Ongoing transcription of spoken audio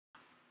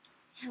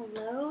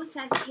Hello,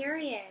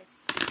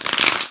 Sagittarius.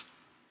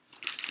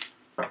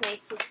 It's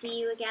nice to see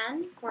you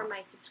again. For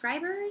my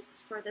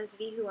subscribers, for those of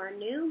you who are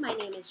new, my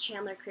name is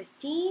Chandler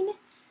Christine.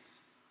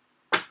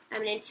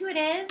 I'm an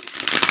intuitive,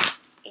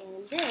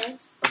 and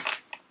this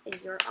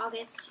is your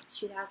August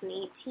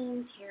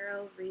 2018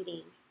 tarot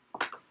reading.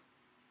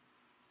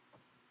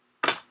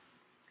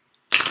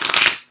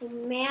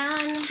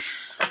 Man,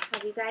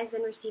 have you guys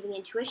been receiving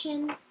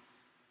intuition?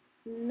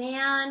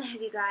 Man,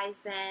 have you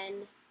guys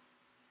been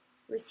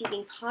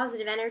receiving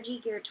positive energy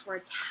geared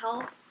towards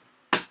health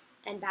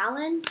and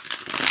balance,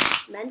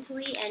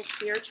 mentally and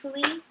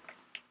spiritually?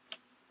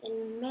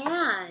 And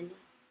man,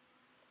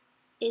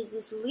 is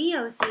this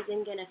Leo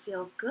season gonna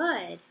feel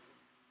good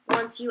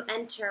once you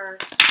enter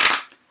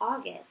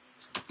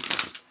August?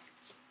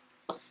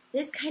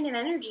 This kind of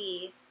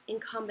energy in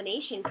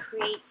combination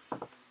creates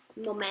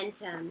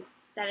momentum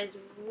that is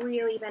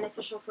really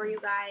beneficial for you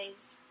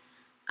guys.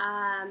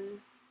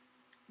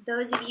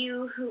 Those of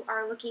you who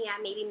are looking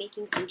at maybe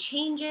making some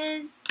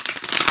changes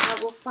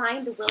will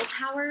find the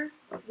willpower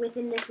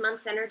within this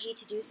month's energy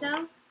to do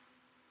so.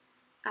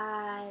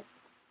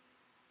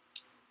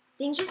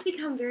 Things just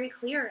become very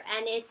clear,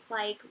 and it's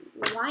like,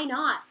 why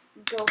not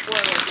go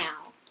forward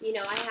now? You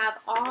know, I have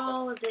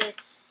all of the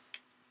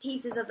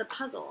pieces of the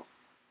puzzle.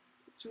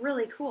 It's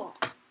really cool.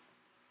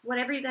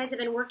 Whatever you guys have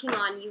been working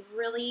on, you've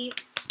really,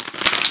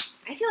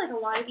 I feel like a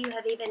lot of you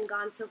have even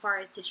gone so far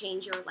as to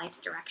change your life's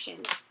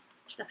direction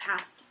the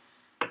past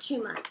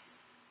 2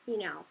 months. You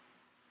know,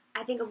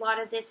 I think a lot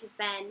of this has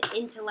been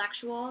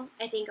intellectual.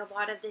 I think a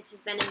lot of this has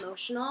been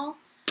emotional.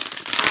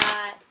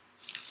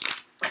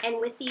 And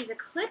with these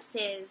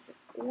eclipses,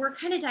 we're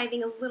kind of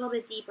diving a little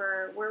bit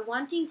deeper. We're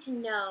wanting to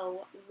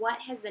know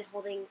what has been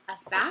holding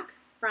us back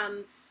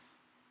from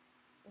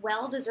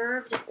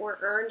well-deserved or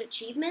earned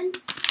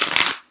achievements.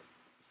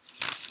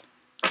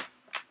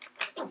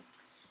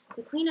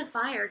 The Queen of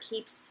Fire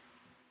keeps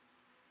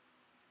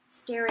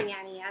staring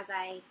at me as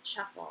I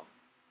shuffle.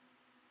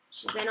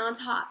 She's been on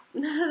top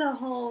the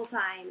whole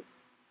time.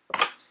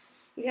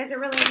 You guys are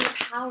really in your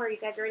power. You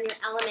guys are in your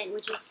element,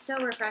 which is so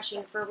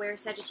refreshing for where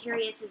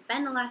Sagittarius has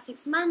been the last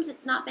 6 months.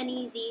 It's not been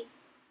easy.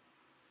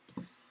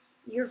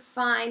 You're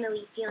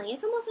finally feeling,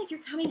 it's almost like you're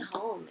coming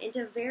home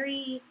into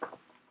very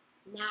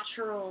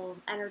natural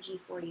energy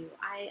for you.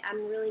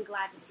 I'm really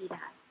glad to see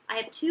that. I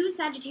have 2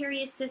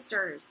 Sagittarius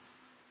sisters.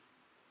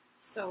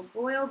 So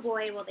boy, oh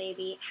boy, will they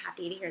be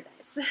happy to hear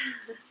this.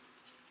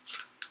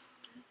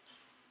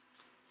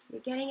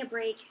 You're getting a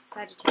break,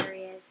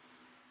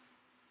 Sagittarius.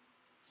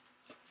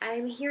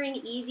 I'm hearing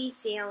easy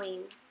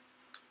sailing.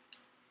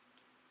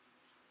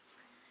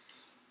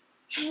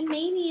 And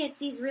maybe it's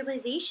these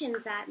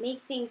realizations that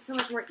make things so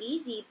much more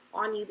easy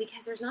on you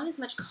because there's not as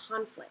much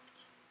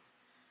conflict.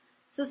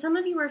 So some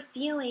of you are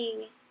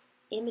feeling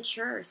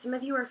immature. Some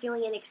of you are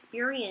feeling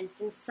inexperienced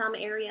in some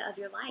area of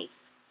your life.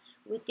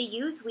 With the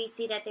youth, we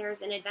see that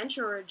there's an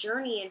adventure or a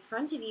journey in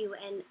front of you,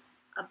 and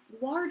a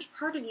large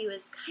part of you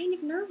is kind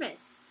of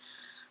nervous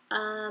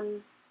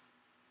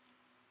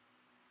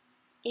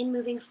in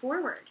moving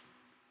forward.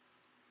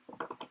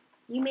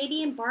 You may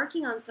be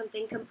embarking on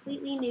something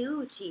completely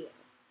new to you,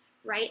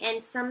 right?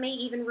 And some may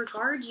even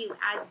regard you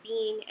as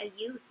being a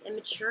youth,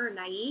 immature,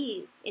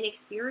 naive,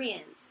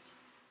 inexperienced,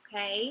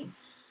 okay?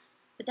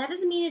 But that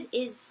doesn't mean it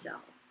is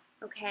so.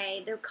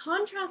 Okay, the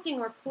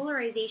contrasting or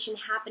polarization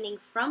happening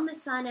from the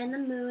sun and the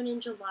moon in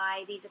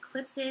July, these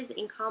eclipses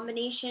in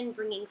combination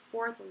bringing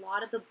forth a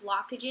lot of the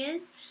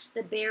blockages,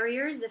 the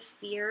barriers, the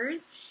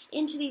fears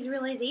into these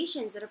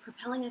realizations that are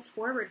propelling us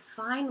forward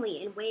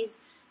finally in ways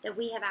that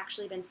we have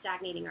actually been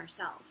stagnating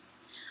ourselves.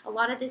 A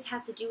lot of this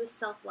has to do with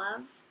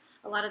self-love.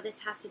 A lot of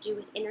this has to do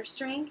with inner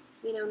strength,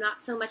 you know,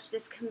 not so much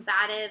this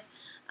combative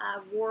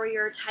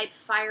warrior type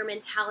fire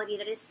mentality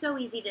that is so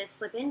easy to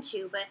slip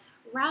into, but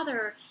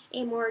rather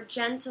a more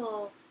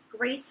gentle,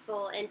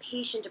 graceful, and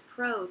patient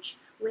approach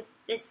with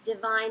this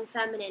divine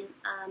feminine,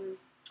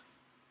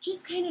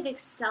 just kind of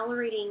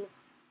accelerating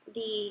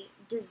the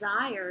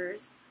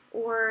desires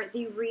or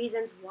the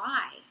reasons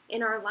why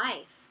in our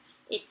life.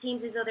 It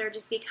seems as though they're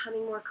just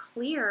becoming more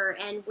clear,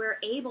 and we're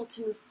able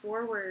to move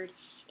forward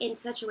in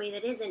such a way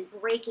that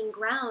isn't breaking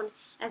ground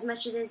as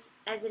much as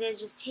it is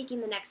just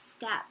taking the next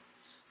step.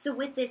 So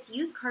with this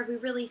youth card, we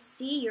really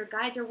see your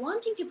guides are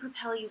wanting to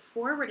propel you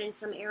forward in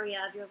some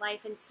area of your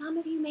life, and some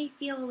of you may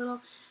feel a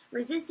little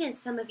resistant.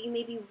 Some of you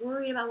may be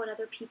worried about what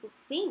other people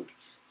think.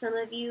 Some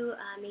of you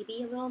may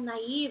be a little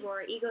naive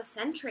or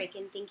egocentric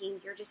in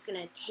thinking you're just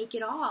going to take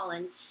it all,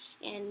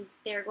 and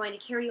they're going to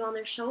carry you on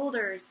their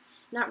shoulders,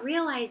 not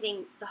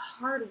realizing the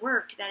hard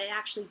work that it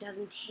actually does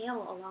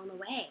entail along the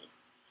way.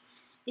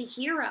 The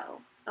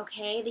hero,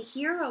 okay? The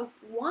hero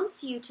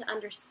wants you to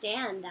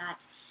understand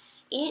that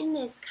in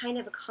this kind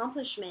of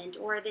accomplishment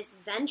or this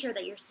venture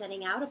that you're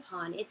setting out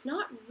upon, it's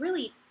not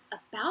really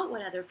about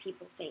what other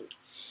people think.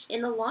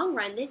 In the long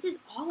run, this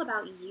is all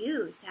about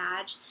you,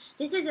 Sag.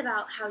 This is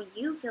about how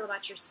you feel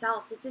about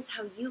yourself. This is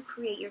how you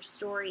create your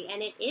story.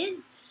 And it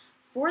is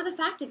for the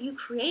fact of you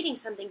creating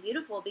something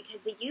beautiful,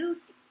 because the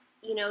youth,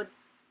 you know,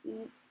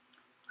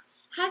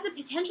 has the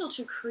potential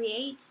to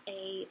create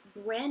a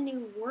brand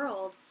new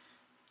world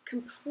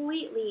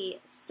completely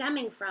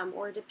stemming from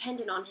or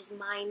dependent on his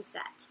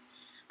mindset.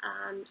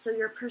 So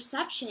your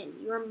perception,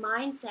 your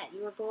mindset,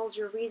 your goals,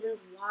 your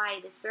reasons why,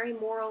 this very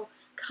moral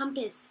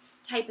compass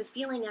type of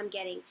feeling I'm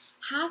getting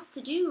has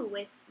to do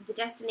with the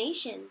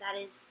destination that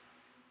is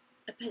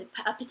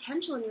a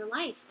potential in your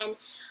life. And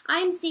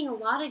I'm seeing a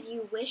lot of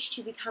you wish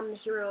to become the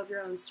hero of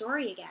your own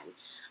story again.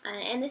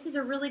 And this is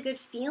a really good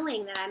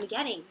feeling that I'm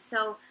getting.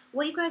 So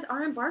what you guys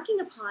are embarking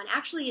upon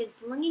actually is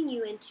bringing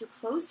you into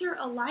closer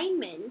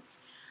alignment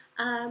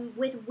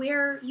with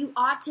where you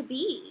ought to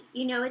be.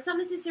 You know, it's not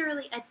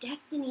necessarily a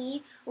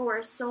destiny or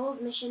a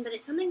soul's mission, but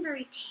it's something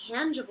very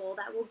tangible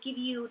that will give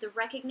you the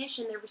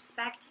recognition, the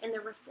respect, and the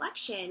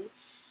reflection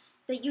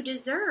that you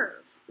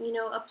deserve, you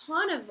know,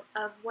 upon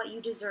of what you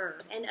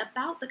deserve, and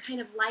about the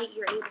kind of light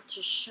you're able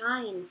to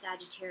shine,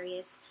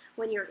 Sagittarius,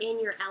 when you're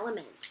in your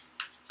element.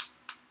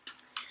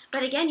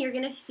 But again, you're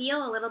going to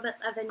feel a little bit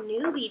of a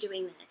newbie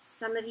doing this.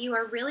 Some of you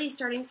are really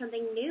starting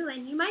something new,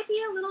 and you might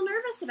be a little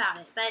nervous about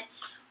it. But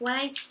what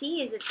I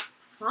see is it's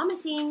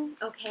promising,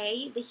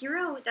 okay? The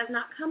hero does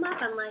not come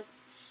up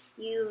unless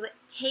you've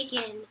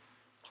taken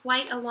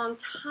quite a long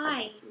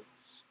time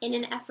in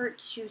an effort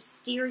to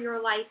steer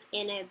your life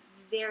in a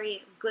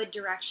very good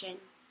direction.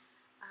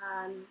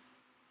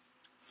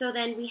 So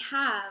then we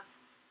have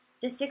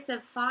the Six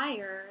of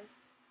Fire,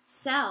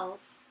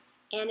 self,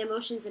 and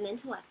emotions and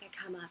intellect that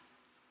come up.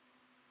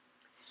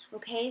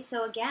 Okay,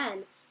 so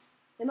again,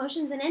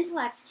 emotions and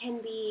intellect can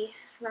be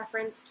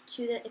referenced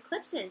to the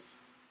eclipses.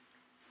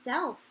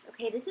 Self,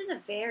 okay, this is a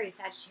very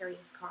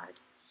Sagittarius card.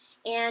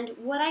 And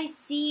what I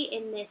see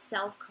in this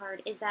self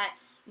card is that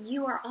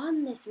you are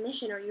on this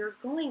mission, or you're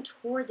going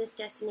toward this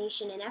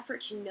destination in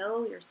effort to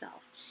know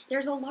yourself.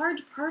 There's a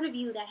large part of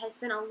you that has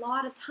spent a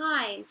lot of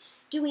time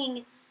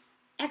doing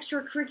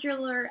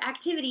extracurricular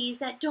activities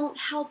that don't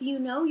help you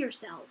know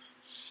yourself.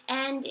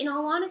 And in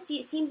all honesty,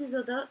 it seems as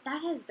though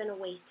that has been a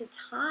waste of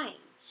time.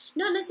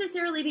 Not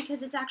necessarily,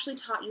 because it's actually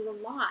taught you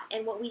a lot.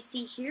 And what we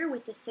see here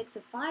with the Six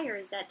of Fire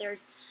is that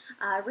there's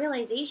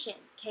realization,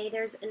 okay?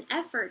 There's an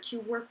effort to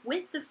work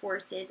with the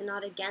forces and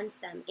not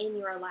against them in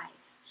your life.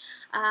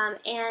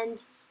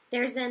 And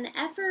there's an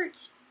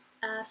effort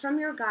from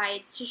your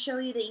guides to show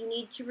you that you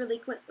need to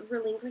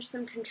relinquish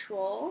some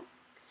control,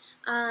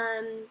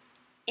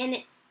 and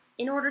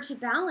in order to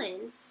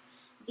balance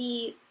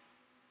the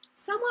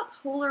somewhat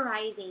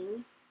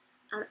polarizing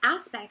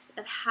aspects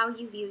of how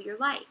you view your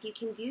life. You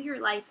can view your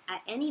life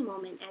at any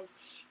moment as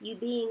you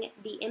being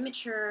the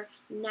immature,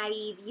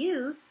 naive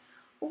youth,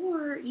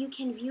 or you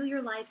can view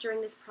your life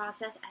during this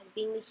process as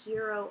being the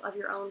hero of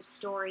your own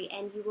story,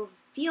 and you will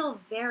feel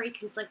very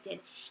conflicted.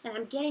 And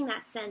I'm getting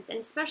that sense, and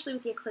especially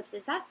with the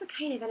eclipses, that's the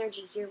kind of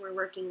energy here we're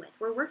working with.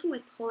 We're working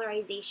with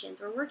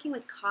polarizations, we're working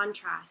with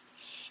contrast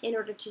in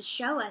order to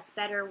show us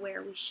better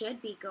where we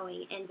should be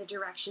going and the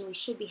direction we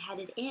should be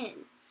headed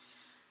in.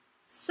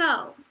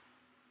 So,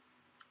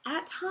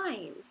 at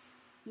times,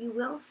 you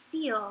will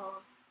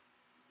feel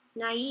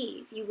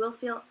naive, you will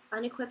feel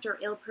unequipped or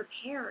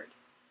ill-prepared.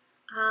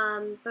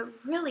 But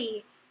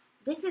really,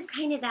 this is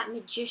kind of that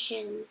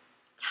magician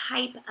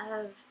type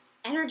of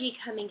energy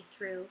coming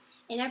through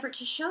in an effort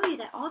to show you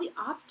that all the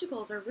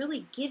obstacles are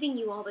really giving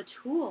you all the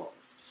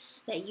tools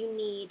that you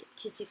need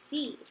to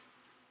succeed.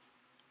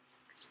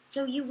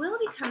 So you will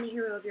become the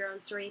hero of your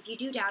own story if you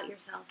do doubt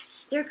yourself.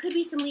 There could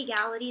be some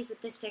legalities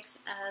with the Six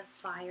of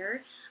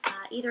Fire,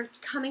 either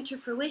coming to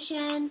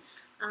fruition,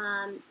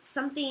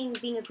 something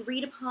being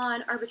agreed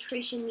upon,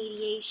 arbitration,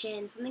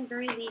 mediation, something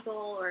very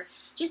legal, or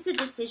just a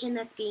decision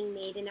that's being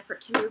made in an effort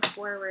to move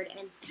forward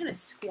and kind of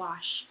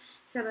squash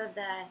some of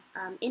the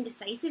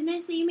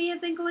indecisiveness that you may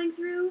have been going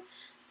through.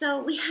 So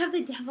we have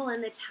the Devil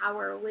in the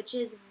Tower, which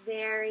is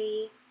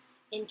very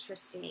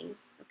interesting.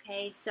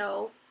 Okay,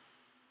 so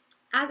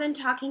as I'm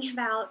talking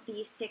about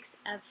the Six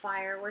of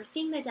Fire, we're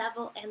seeing the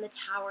Devil and the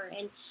Tower,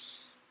 and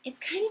it's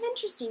kind of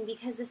interesting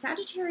because the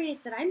Sagittarius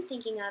that I'm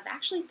thinking of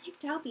actually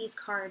picked out these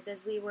cards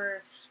as we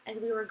were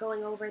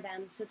going over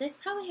them. So this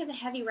probably has a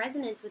heavy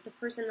resonance with the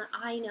person that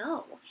I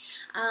know.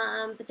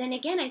 But then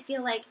again, I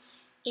feel like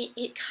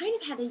it kind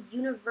of had a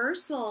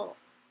universal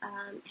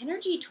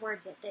energy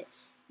towards it, that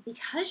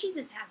because she's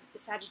a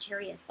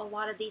Sagittarius, a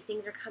lot of these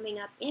things are coming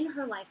up in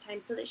her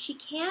lifetime so that she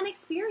can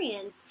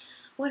experience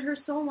what her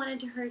soul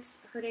wanted her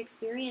to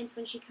experience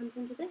when she comes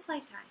into this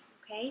lifetime.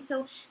 Okay,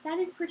 so that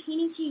is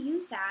pertaining to you,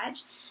 Sag.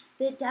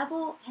 The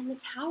Devil and the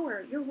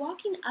Tower, you're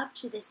walking up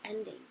to this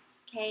ending.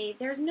 Okay,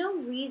 there's no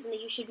reason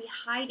that you should be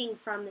hiding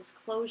from this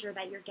closure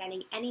that you're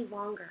getting any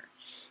longer,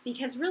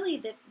 because really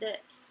the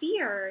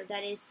fear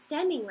that is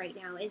stemming right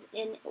now is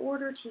in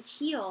order to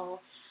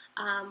heal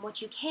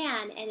what you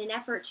can in an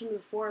effort to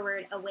move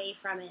forward away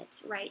from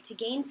it, right? To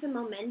gain some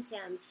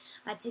momentum,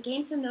 to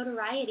gain some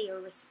notoriety or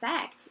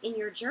respect in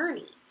your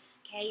journey.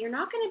 Okay, you're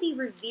not going to be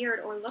revered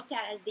or looked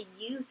at as the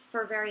youth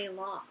for very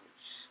long.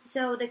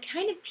 So the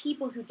kind of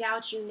people who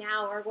doubt you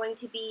now are going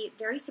to be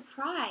very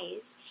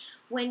surprised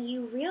when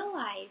you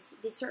realize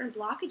the certain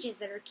blockages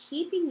that are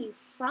keeping you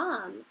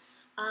from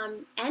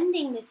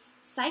ending this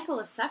cycle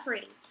of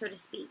suffering, so to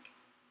speak.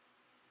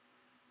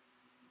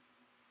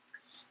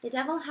 The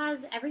devil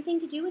has everything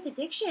to do with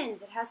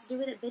addictions. It has to do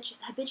with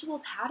habitual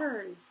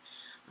patterns,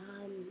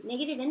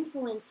 negative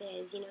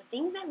influences,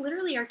 things that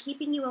literally are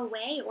keeping you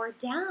away or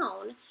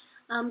down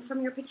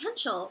from your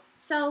potential.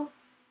 So,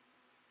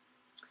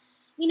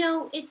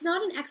 it's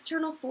not an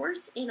external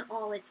force in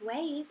all its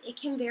ways. It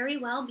can very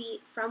well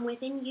be from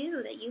within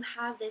you, that you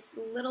have this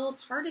little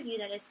part of you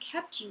that has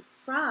kept you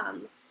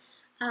from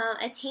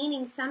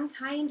attaining some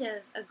kind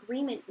of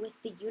agreement with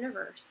the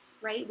universe,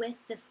 right? With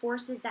the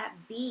forces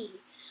that be,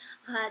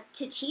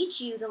 to teach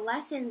you the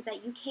lessons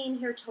that you came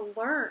here to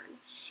learn.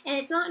 And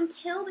it's not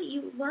until that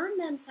you learn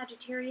them,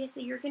 Sagittarius,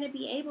 that you're going to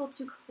be able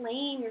to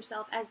claim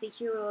yourself as the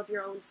hero of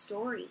your own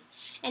story.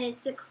 And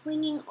it's the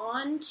clinging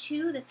on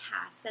to the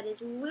past that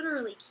is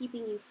literally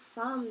keeping you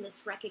from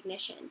this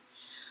recognition.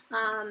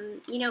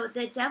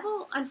 The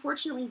devil,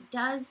 unfortunately,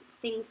 does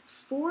things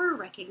for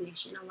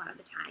recognition a lot of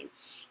the time.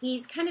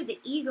 He's kind of the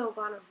ego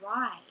gone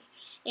awry.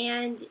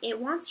 And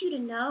it wants you to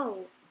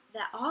know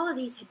that all of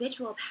these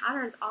habitual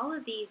patterns, all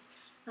of these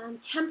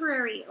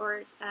temporary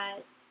or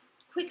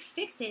quick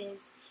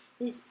fixes,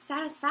 these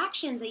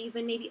satisfactions that you've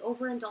been maybe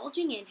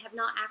overindulging in, have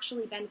not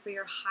actually been for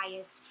your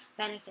highest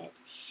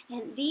benefit.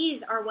 And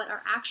these are what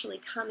are actually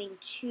coming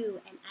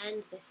to an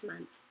end this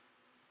month.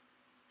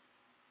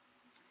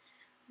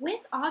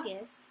 With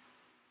August,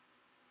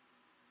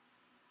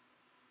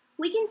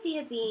 we can see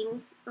it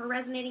being or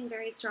resonating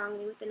very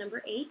strongly with the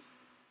number 8.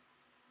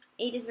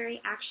 8 is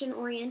very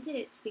action-oriented.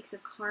 It speaks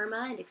of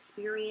karma and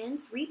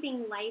experience,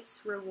 reaping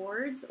life's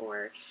rewards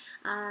or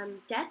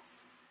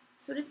debts,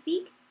 so to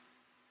speak.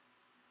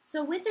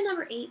 So with the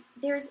number 8,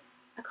 there's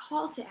a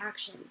call to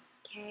action,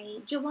 okay?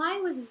 July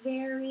was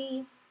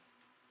very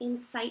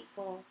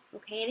insightful,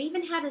 okay? It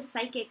even had a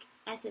psychic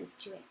essence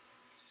to it.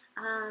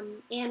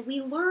 And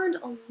we learned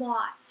a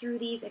lot through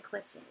these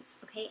eclipses,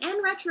 okay?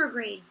 And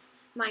retrogrades,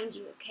 mind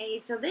you, okay?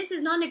 So this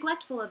is not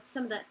neglectful of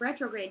some of the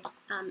retrograde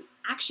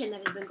action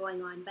that has been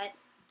going on, but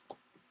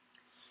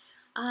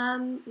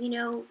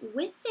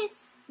with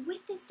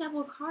this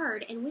devil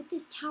card and with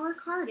this tower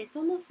card, it's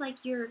almost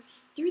like you're,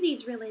 through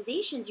these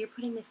realizations, you're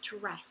putting this to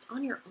rest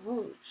on your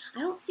own.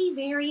 I don't see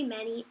very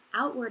many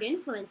outward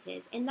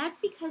influences, and that's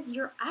because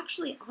you're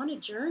actually on a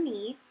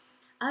journey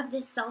of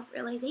this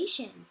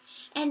self-realization.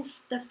 And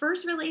the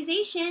first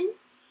realization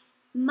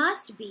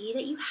must be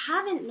that you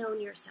haven't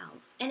known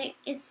yourself, and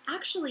it's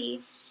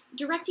actually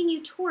directing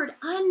you toward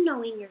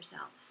unknowing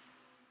yourself,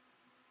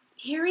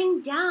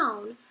 tearing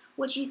down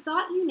what you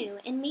thought you knew,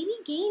 and maybe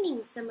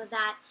gaining some of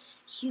that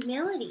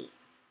humility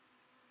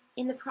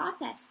in the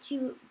process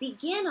to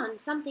begin on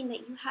something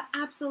that you have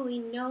absolutely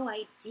no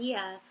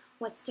idea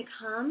what's to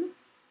come,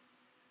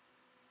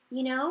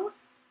 but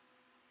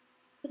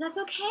that's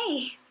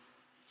okay.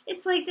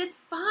 It's like, that's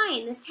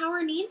fine. This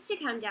tower needs to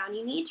come down.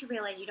 You need to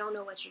realize you don't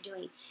know what you're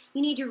doing.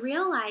 You need to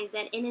realize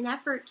that in an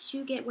effort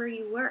to get where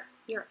you're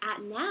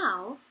at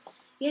now,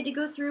 you had to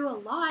go through a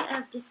lot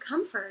of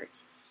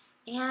discomfort,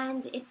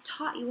 and it's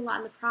taught you a lot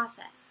in the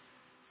process.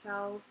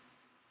 So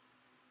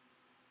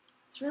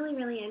it's really,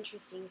 really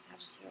interesting,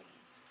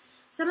 Sagittarius.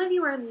 Some of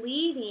you are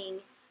leaving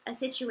a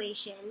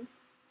situation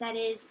that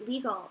is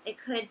legal. It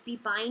could be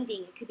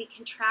binding. It could be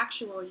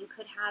contractual. You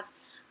could have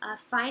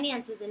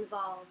finances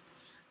involved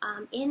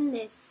in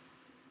this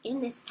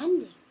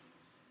ending.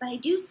 But I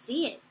do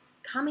see it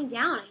coming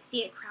down. I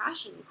see it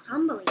crashing and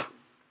crumbling.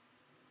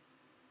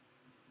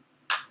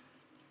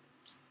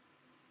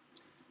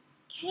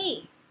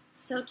 Okay,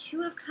 so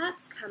 2 of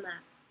Cups come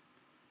up.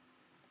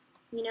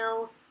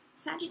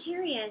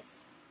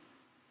 Sagittarius,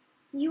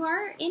 you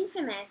are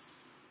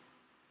infamous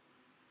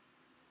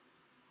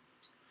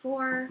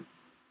for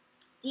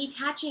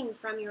detaching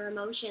from your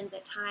emotions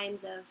at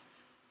times of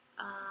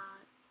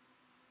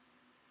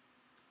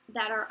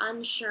that are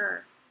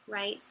unsure,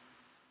 right?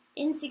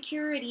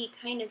 Insecurity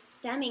kind of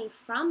stemming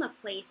from a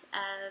place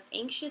of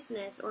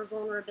anxiousness or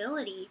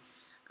vulnerability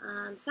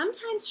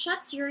sometimes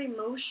shuts your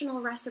emotional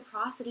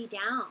reciprocity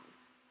down.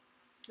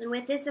 And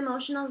with this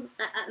emotions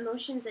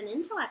and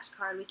intellect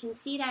card, we can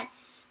see that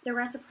the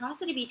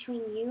reciprocity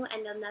between you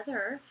and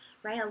another,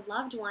 right, a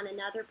loved one,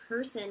 another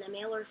person, a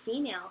male or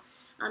female,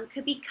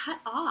 could be cut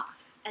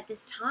off at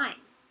this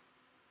time.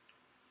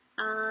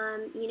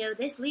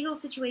 This legal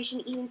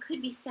situation even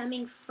could be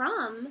stemming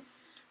from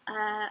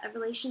a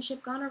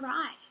relationship gone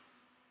awry.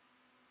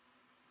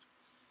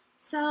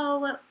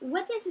 So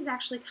what this is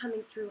actually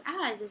coming through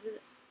as is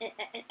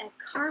a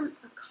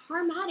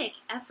karmatic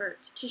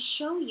effort to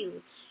show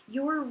you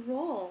your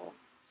role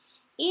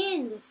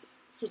in this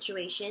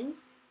situation,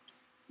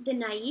 the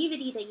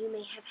naivety that you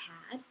may have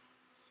had,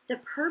 the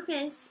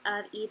purpose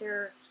of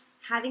either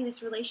having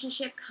this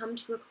relationship come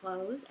to a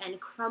close and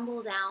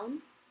crumble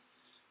down,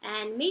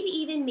 and maybe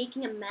even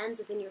making amends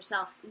within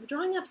yourself,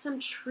 drawing up some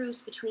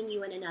truce between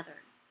you and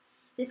another.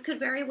 This could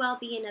very well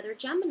be another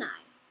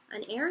Gemini,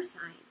 an air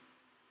sign.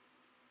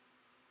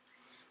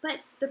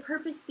 But the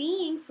purpose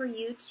being for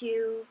you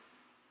to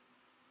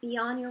be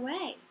on your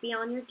way, be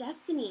on your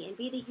destiny, and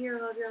be the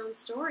hero of your own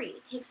story.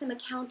 Take some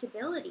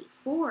accountability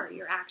for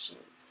your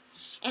actions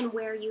and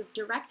where you've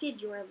directed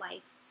your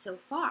life so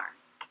far.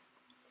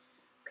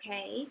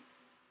 Okay,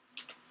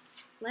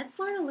 let's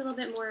learn a little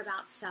bit more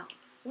about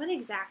self. What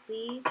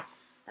exactly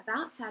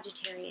about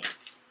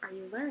Sagittarius are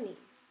you learning?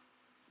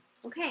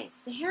 Okay,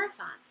 so the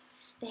Hierophant.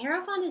 The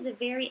Hierophant is a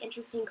very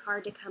interesting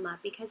card to come up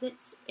because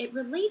it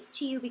relates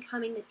to you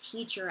becoming the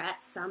teacher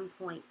at some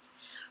point,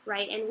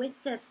 right? And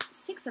with the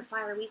Six of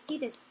Fire, we see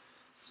this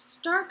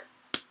stark,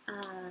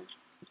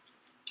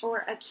 or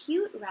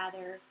acute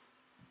rather,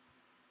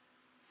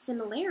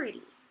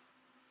 similarity,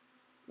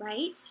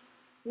 right?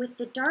 With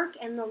the dark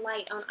and the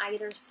light on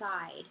either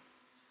side.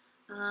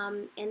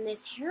 And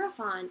this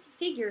Hierophant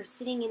figure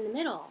sitting in the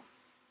middle,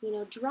 you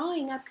know,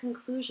 drawing up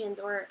conclusions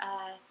or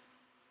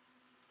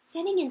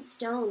setting in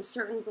stone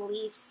certain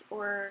beliefs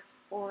or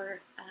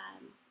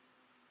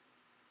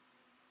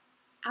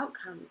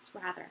outcomes,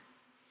 rather.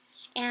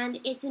 And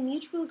it's a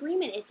mutual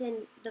agreement. It's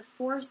in the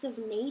force of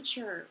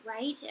nature,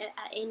 right?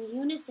 In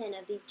unison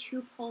of these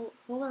two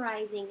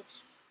polarizing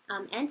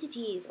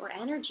entities or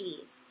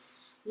energies,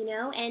 you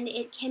know, and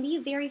it can be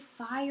a very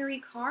fiery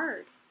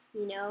card,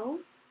 you know.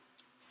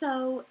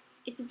 So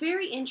it's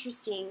very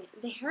interesting.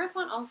 The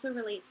Hierophant also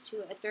relates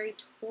to a very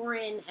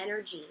Tauran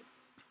energy.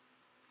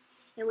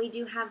 And we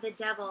do have the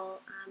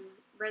Devil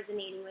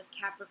resonating with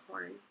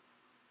Capricorn.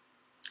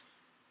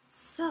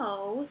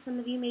 So some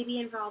of you may be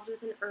involved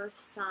with an earth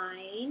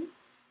sign,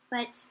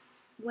 but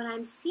what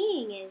I'm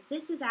seeing is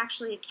this was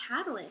actually a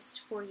catalyst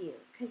for you,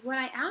 because what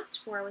I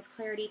asked for was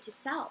clarity to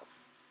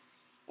self.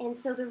 And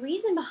so the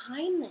reason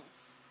behind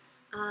this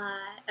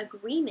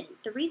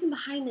agreement, the reason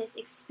behind this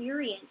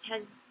experience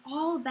has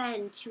all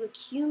been to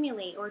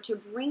accumulate or to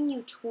bring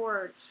you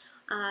toward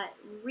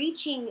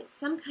reaching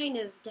some kind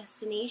of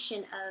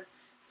destination of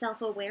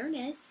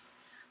self-awareness,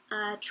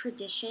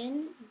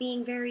 tradition,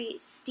 being very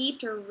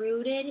steeped or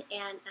rooted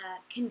and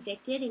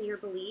convicted in your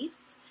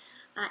beliefs,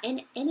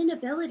 and an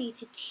ability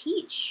to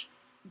teach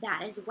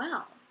that as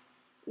well.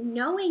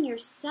 Knowing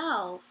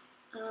yourself,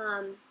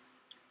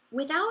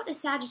 without a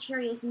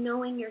Sagittarius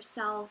knowing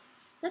yourself,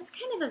 that's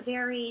kind of a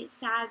very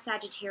sad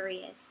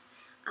Sagittarius.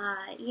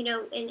 You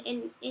know,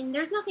 and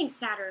there's nothing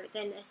sadder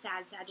than a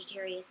sad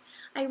Sagittarius.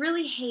 I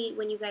really hate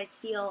when you guys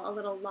feel a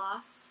little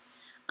lost.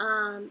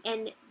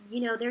 And,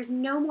 you know, there's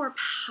no more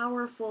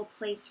powerful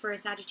place for a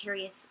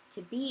Sagittarius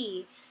to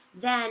be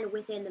than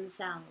within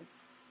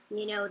themselves.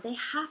 You know, they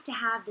have to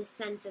have this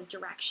sense of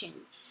direction.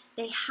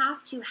 They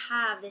have to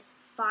have this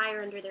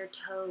fire under their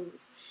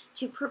toes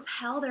to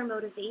propel their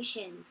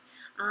motivations.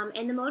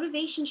 And the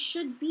motivation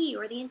should be,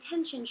 or the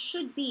intention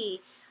should be,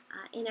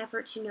 an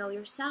effort to know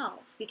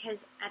yourself,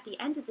 because at the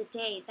end of the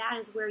day, that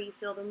is where you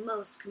feel the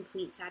most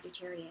complete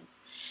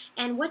Sagittarius.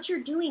 And what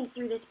you're doing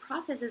through this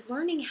process is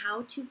learning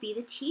how to be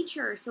the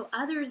teacher, so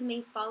others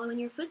may follow in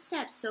your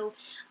footsteps, so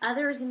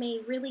others may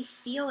really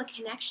feel a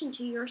connection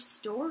to your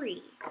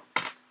story.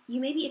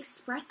 You may be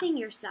expressing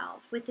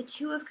yourself. With the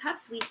Two of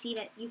Cups, we see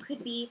that you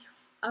could be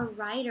a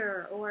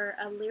writer or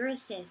a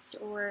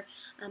lyricist or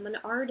an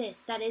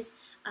artist that is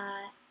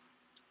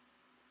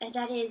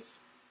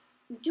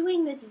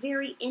doing this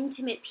very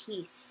intimate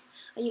piece,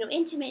 you know,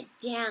 intimate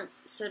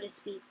dance, so to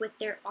speak, with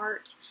their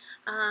art,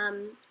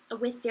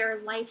 with their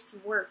life's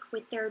work,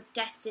 with their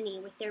destiny,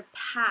 with their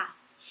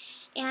path.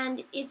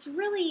 And it's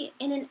really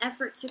in an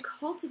effort to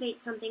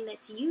cultivate something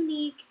that's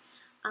unique,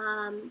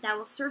 that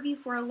will serve you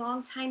for a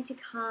long time to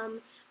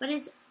come, but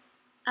is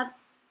of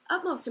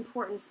utmost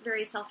importance,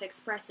 very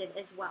self-expressive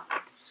as well.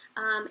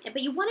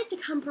 But you want it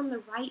to come from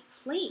the right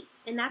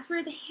place, and that's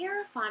where the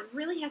Hierophant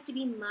really has to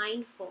be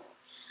mindful.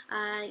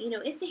 You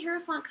know, if the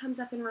Hierophant comes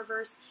up in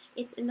reverse,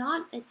 it's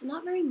not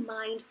very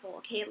mindful,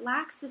 okay? It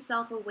lacks the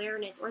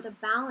self-awareness or the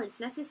balance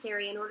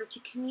necessary in order to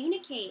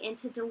communicate and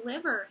to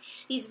deliver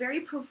these very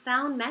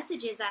profound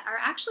messages that are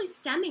actually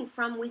stemming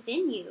from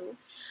within you,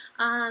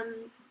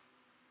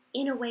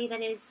 in a way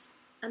that is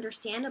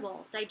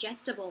understandable,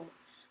 digestible,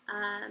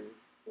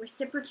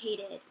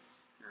 reciprocated,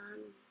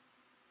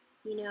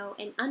 you know,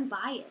 and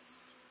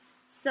unbiased.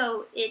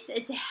 So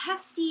it's a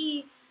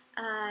hefty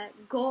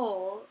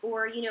goal,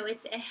 or, you know,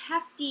 it's a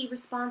hefty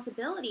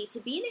responsibility to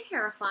be the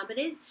Hierophant, but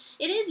it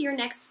is your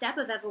next step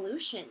of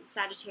evolution,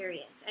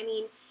 Sagittarius. I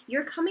mean,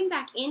 you're coming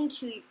back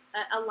into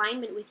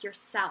alignment with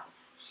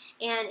yourself,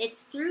 and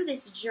it's through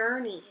this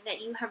journey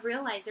that you have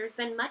realized there's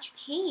been much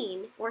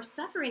pain or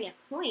suffering at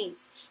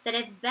points that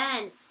have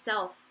been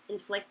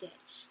self-inflicted,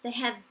 that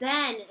have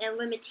been a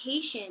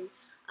limitation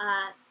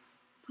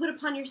put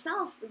upon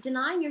yourself,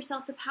 denying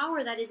yourself the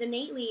power that is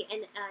innately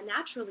and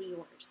naturally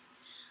yours.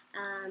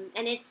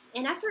 And it's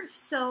an effort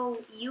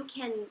so you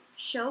can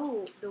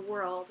show the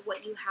world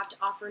what you have to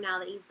offer now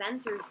that you've been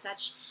through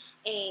such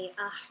a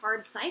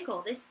hard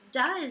cycle. This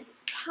does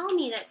tell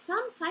me that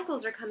some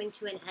cycles are coming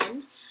to an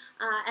end,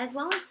 as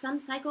well as some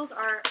cycles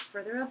are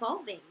further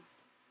evolving.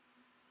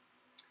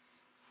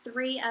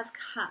 Three of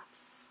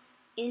Cups.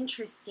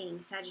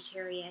 Interesting,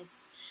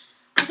 Sagittarius.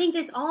 I think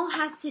this all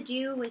has to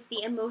do with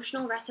the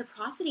emotional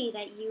reciprocity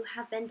that you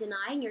have been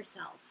denying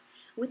yourself.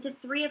 With the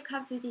Three of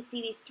Cups, we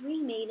see these three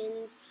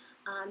maidens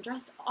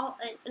dressed all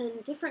in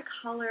different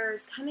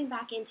colors, coming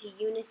back into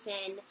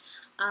unison,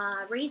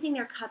 raising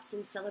their cups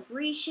in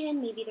celebration.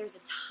 Maybe there's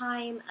a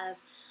time of,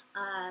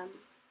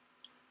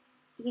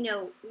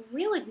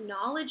 real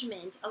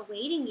acknowledgement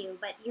awaiting you,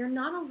 but you're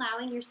not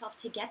allowing yourself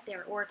to get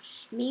there. Or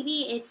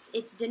maybe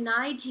it's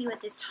denied to you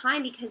at this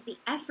time because the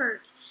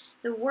effort,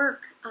 the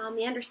work,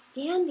 the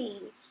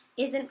understanding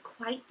isn't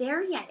quite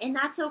there yet. And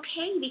that's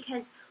okay,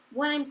 because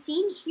what I'm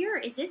seeing here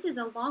is this is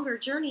a longer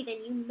journey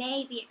than you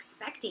may be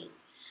expecting.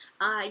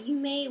 You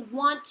may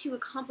want to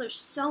accomplish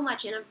so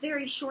much in a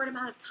very short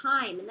amount of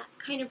time, and that's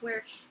kind of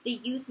where the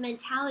youth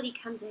mentality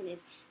comes in,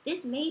 is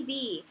this may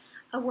be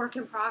a work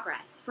in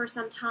progress for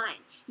some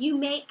time. You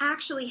may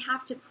actually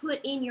have to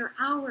put in your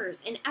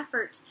hours and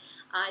effort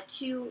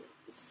to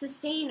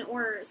sustain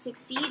or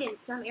succeed in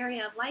some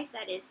area of life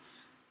that is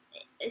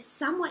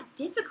somewhat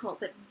difficult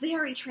but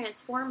very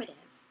transformative.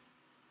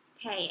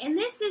 Okay, and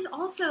this is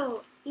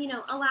also,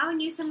 allowing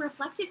you some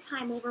reflective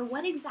time over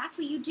what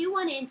exactly you do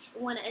want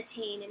to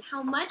attain, and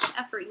how much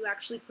effort you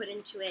actually put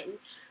into it, and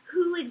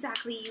who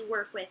exactly you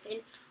work with,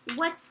 and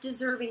what's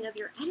deserving of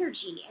your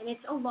energy. And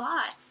it's a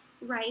lot,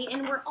 right?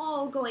 And we're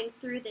all going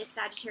through this,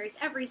 Sagittarius,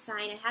 every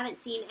sign. I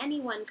haven't seen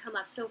anyone come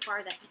up so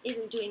far that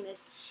isn't doing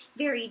this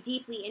very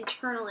deeply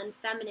internal and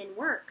feminine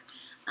work.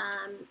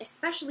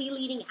 Especially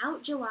leading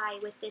out July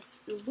with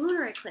this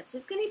lunar eclipse.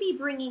 It's going to be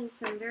bringing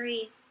some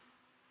very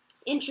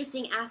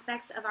interesting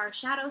aspects of our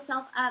shadow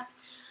self up.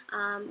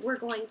 We're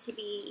going to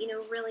be,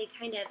 really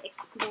kind of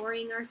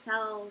exploring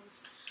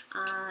ourselves,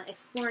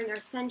 exploring our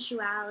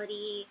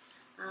sensuality,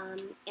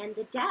 and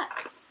the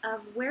depths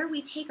of where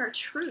we take our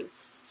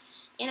truths.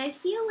 And I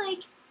feel like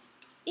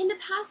in the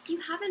past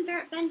you haven't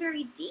been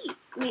very deep,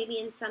 maybe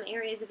in some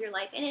areas of your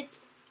life, and it's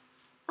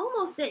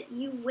almost that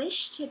you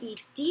wish to be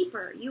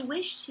deeper, you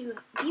wish to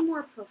be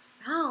more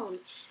profound,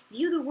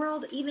 view the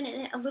world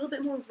even a little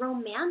bit more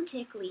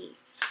romantically.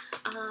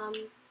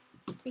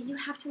 But you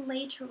have to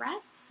lay to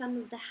rest some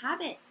of the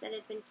habits that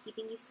have been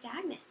keeping you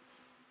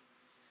stagnant.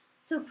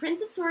 So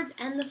Prince of Swords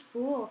and the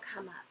Fool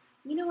come up.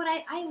 You know what,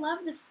 I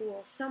love the Fool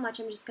so much,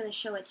 I'm just going to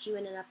show it to you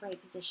in an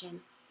upright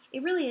position.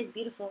 It really is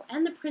beautiful,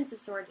 and the Prince of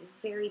Swords is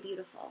very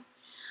beautiful.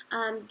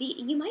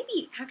 You might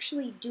be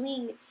actually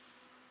doing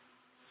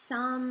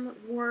some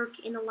work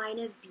in the line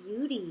of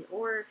beauty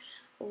or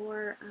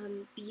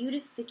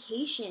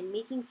beautification,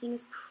 making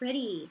things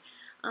pretty,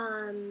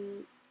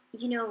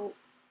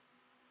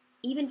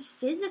 even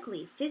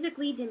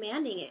physically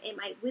demanding it. It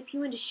might whip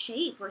you into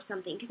shape or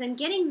something, because I'm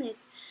getting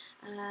this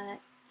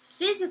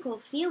physical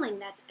feeling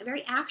that's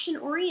very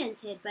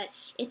action-oriented, but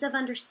it's of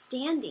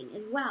understanding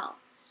as well.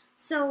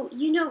 So,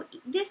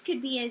 this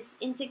could be as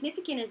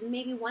insignificant as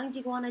maybe wanting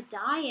to go on a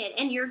diet,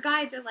 and your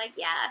guides are like,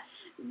 yeah,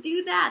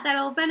 do that,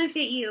 that'll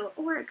benefit you.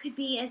 Or it could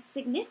be as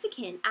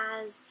significant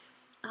as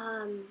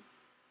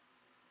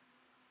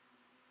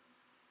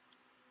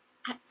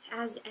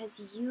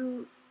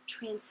you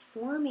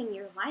transforming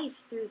your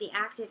life through the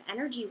active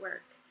energy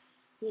work.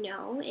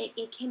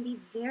 It can be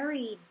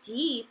very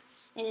deep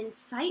and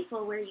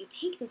insightful where you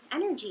take this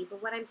energy,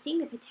 but what I'm seeing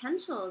the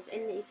potentials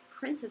in these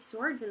Prince of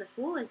Swords and the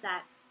Fool is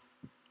that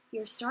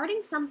you're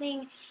starting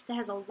something that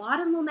has a lot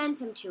of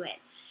momentum to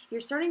it.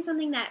 You're starting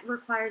something that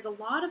requires a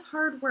lot of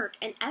hard work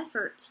and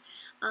effort,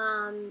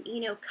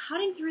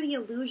 cutting through the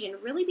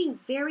illusion, really being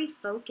very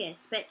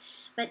focused.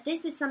 But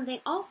this is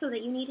something also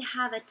that you need to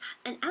have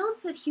an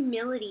ounce of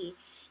humility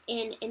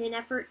in an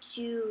effort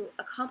to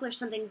accomplish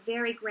something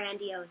very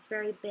grandiose,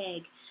 very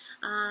big.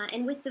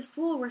 And with the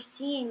Fool, we're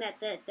seeing that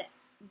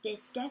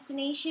this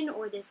destination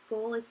or this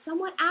goal is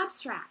somewhat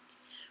abstract,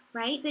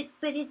 right?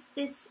 But it's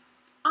this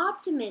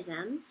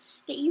optimism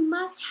that you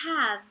must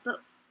have,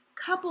 but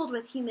coupled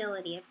with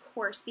humility, of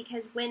course,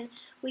 because when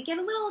we get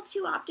a little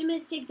too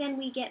optimistic, then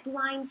we get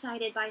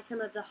blindsided by some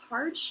of the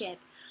hardship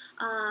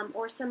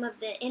or some of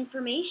the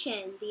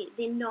information,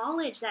 the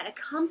knowledge that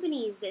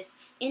accompanies this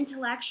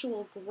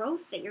intellectual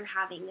growth that you're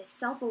having, this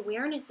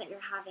self-awareness that you're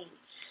having.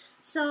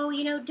 So,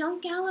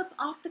 don't gallivant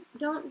off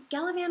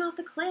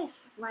the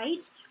cliff,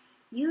 right?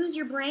 Use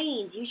your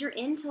brains, use your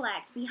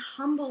intellect, be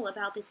humble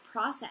about this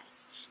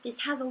process. This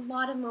has a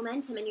lot of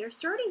momentum, and you're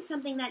starting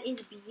something that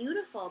is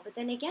beautiful, but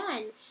then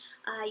again,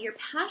 your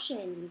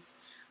passions,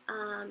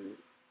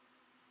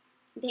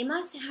 they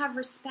must have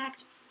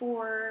respect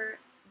for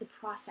the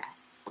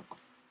process.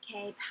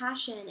 Okay,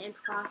 passion and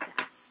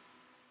process.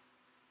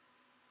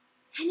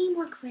 Any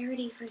more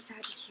clarity for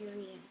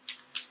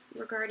Sagittarius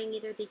regarding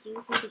either the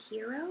youth or the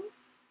hero?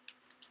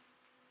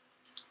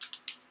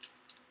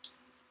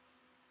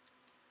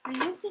 I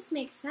hope this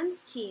makes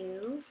sense to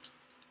you.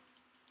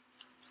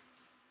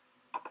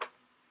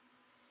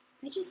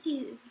 I just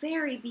see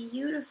very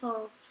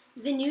beautiful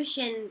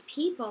Venusian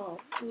people.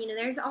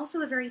 There's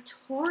also a very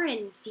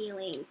Tauran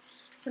feeling.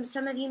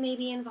 Some of you may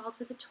be involved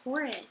with a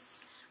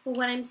Taurus. But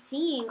what I'm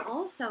seeing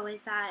also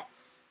is that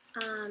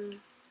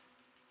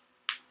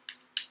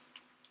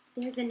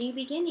there's a new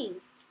beginning.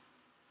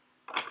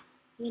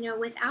 you know,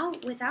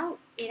 without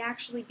it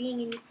actually being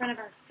in front of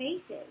our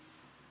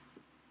faces.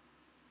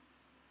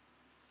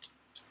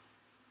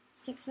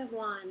 Six of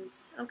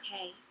Wands.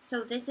 Okay,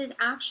 so this is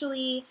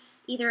actually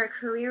either a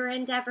career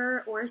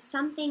endeavor or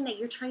something that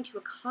you're trying to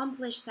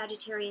accomplish,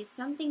 Sagittarius,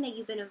 something that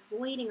you've been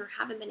avoiding or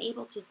haven't been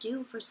able to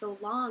do for so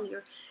long.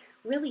 You're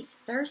really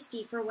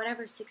thirsty for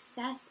whatever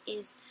success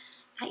is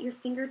at your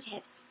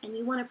fingertips, and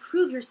you want to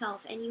prove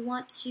yourself, and you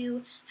want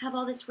to have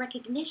all this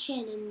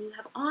recognition, and you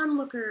have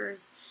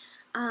onlookers,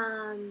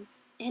 and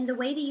the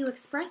way that you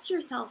express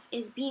yourself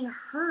is being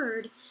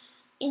heard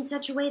in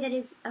such a way that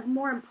is of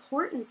more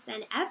importance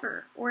than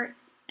ever, or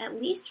at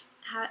least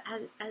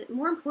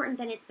more important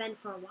than it's been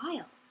for a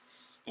while.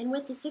 And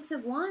with the Six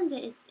of Wands,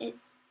 it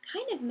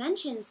kind of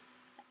mentions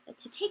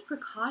to take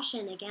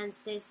precaution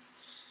against this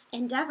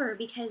endeavor,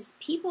 because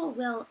people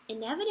will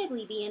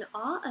inevitably be in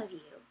awe of you.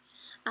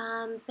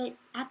 But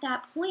at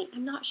that point,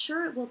 I'm not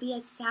sure it will be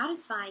as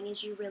satisfying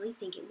as you really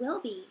think it will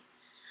be.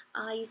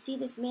 You see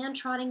this man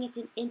trotting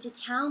into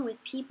town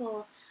with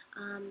people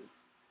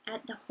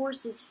at the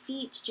horse's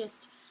feet,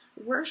 just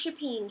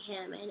worshiping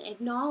him and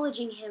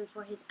acknowledging him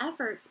for his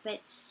efforts, but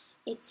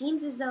it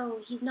seems as though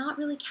he's not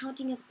really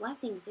counting his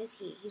blessings, is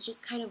he? He's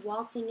just kind of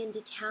waltzing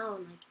into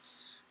town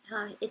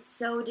like it's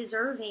so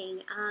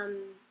deserving,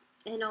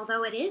 and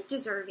although it is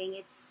deserving,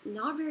 it's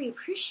not very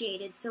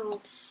appreciated,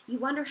 so you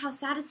wonder how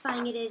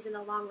satisfying it is in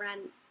the long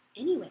run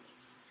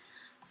anyways.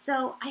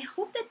 So I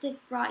hope that this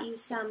brought you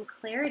some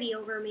clarity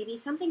over maybe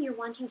something you're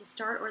wanting to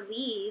start or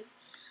leave.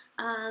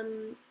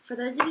 For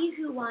those of you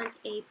who want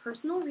a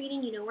personal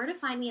reading, you know where to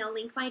find me. I'll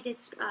link my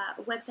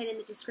website in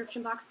the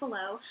description box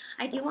below.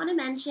 I do want to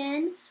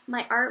mention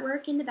my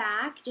artwork in the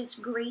back,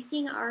 just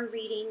gracing our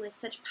reading with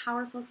such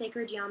powerful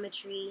sacred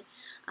geometry.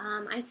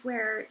 I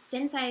swear,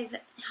 since I've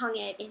hung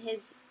it, it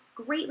has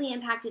greatly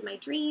impacted my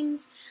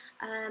dreams,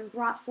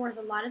 brought forth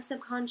a lot of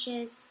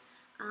subconscious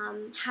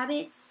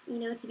habits, you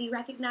know, to be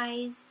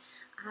recognized.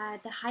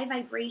 The high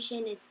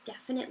vibration is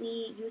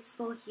definitely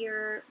useful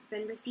here.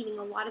 Been receiving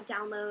a lot of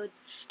downloads,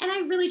 and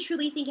I really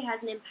truly think it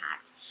has an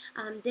impact.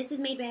 This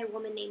is made by a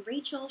woman named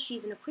Rachel.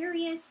 She's an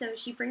Aquarius, so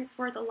she brings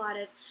forth a lot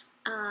of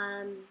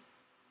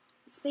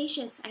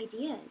spacious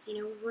ideas, you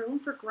know, room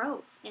for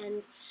growth,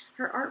 and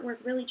her artwork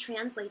really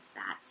translates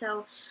that.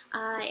 So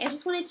I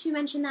just wanted to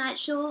mention that.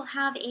 She'll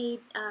have a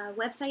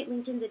website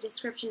linked in the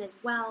description as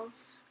well.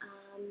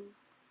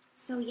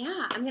 So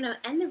yeah, I'm going to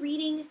end the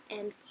reading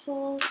and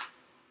pull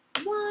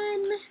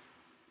one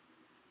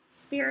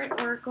Spirit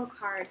Oracle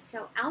card.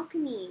 So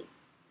Alchemy.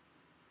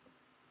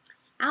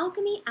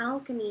 Alchemy,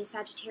 Alchemy,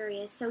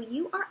 Sagittarius. So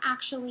you are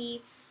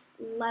actually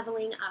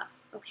leveling up,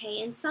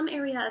 okay? In some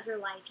area of your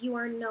life, you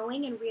are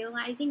knowing and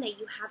realizing that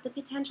you have the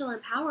potential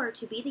and power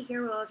to be the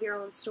hero of your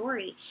own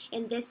story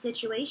in this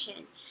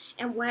situation.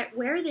 And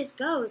where this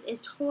goes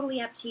is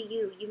totally up to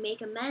you. You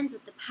make amends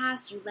with the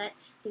past, you let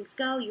things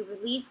go, you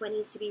release what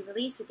needs to be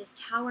released with this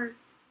Tower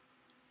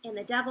and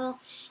the Devil.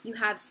 You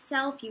have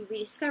self, you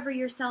rediscover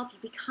yourself, you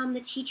become the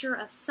teacher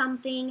of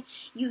something,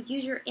 you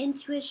use your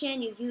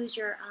intuition, you use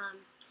your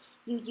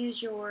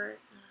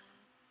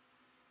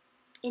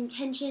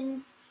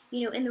intentions,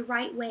 you know, in the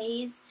right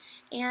ways,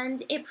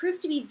 and it proves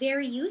to be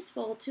very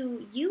useful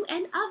to you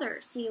and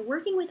others, you know,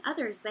 working with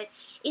others. But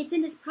it's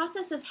in this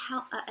process of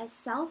a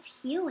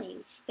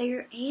self-healing that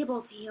you're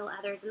able to heal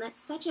others, and that's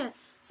such a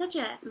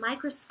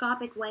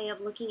microscopic way of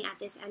looking at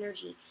this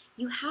energy.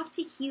 You have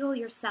to heal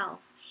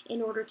yourself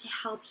in order to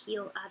help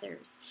heal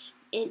others.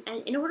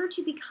 In order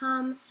to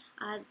become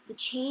the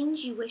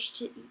change you wish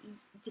to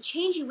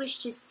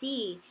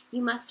see,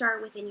 you must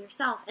start within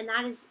yourself, and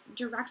that is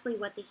directly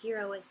what the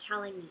hero is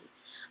telling me.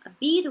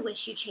 Be the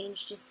wish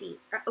to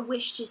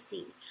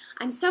see.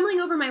 I'm stumbling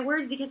over my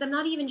words because I'm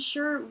not even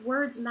sure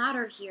words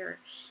matter here.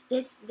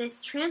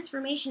 This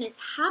transformation is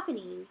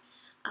happening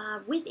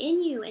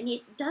within you, and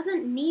it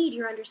doesn't need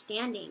your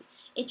understanding.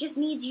 It just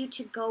needs you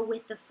to go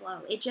with the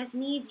flow. It just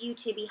needs you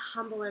to be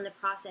humble in the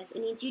process. It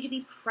needs you to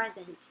be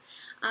present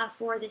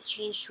for this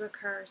change to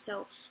occur.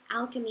 So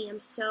Alchemy, I'm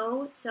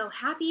so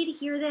happy to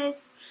hear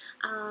this.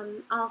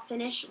 I'll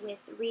finish with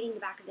reading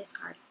the back of this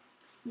card.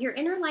 Your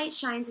inner light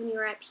shines when you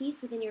are at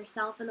peace within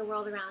yourself and the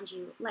world around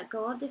you. Let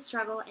go of the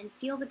struggle and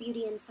feel the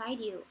beauty inside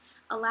you.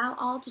 Allow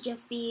all to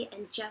just be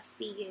and just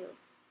be you.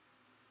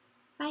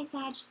 Bye,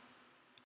 Sag.